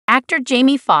Actor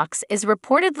Jamie Foxx is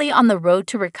reportedly on the road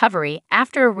to recovery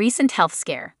after a recent health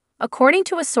scare. According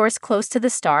to a source close to the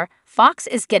star, Foxx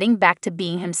is getting back to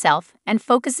being himself and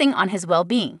focusing on his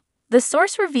well-being. The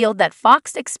source revealed that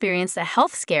Foxx experienced a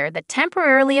health scare that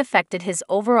temporarily affected his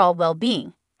overall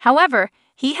well-being. However,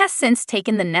 he has since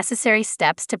taken the necessary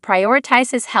steps to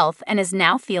prioritize his health and is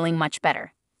now feeling much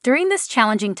better. During this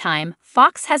challenging time,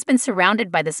 Foxx has been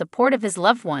surrounded by the support of his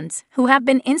loved ones, who have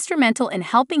been instrumental in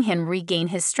helping him regain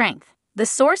his strength. The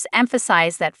source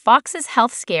emphasized that Foxx's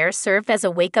health scare served as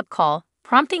a wake-up call,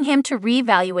 prompting him to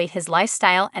reevaluate his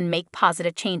lifestyle and make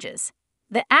positive changes.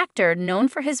 The actor, known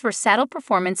for his versatile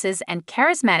performances and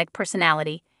charismatic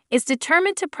personality, is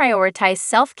determined to prioritize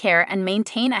self-care and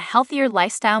maintain a healthier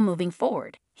lifestyle moving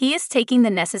forward. He is taking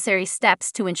the necessary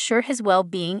steps to ensure his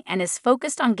well-being and is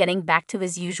focused on getting back to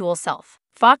his usual self.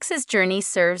 Foxx's journey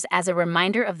serves as a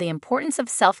reminder of the importance of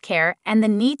self-care and the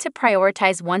need to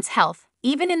prioritize one's health,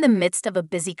 even in the midst of a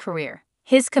busy career.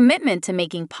 His commitment to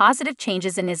making positive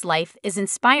changes in his life is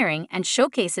inspiring and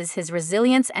showcases his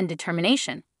resilience and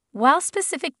determination. While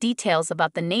specific details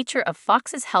about the nature of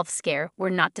Foxx's health scare were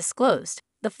not disclosed,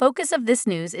 the focus of this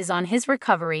news is on his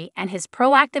recovery and his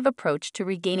proactive approach to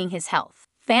regaining his health.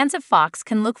 Fans of Foxx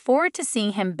can look forward to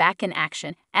seeing him back in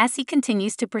action as he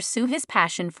continues to pursue his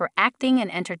passion for acting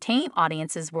and entertaining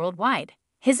audiences worldwide.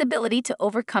 His ability to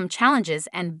overcome challenges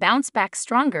and bounce back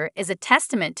stronger is a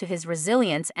testament to his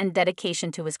resilience and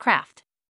dedication to his craft.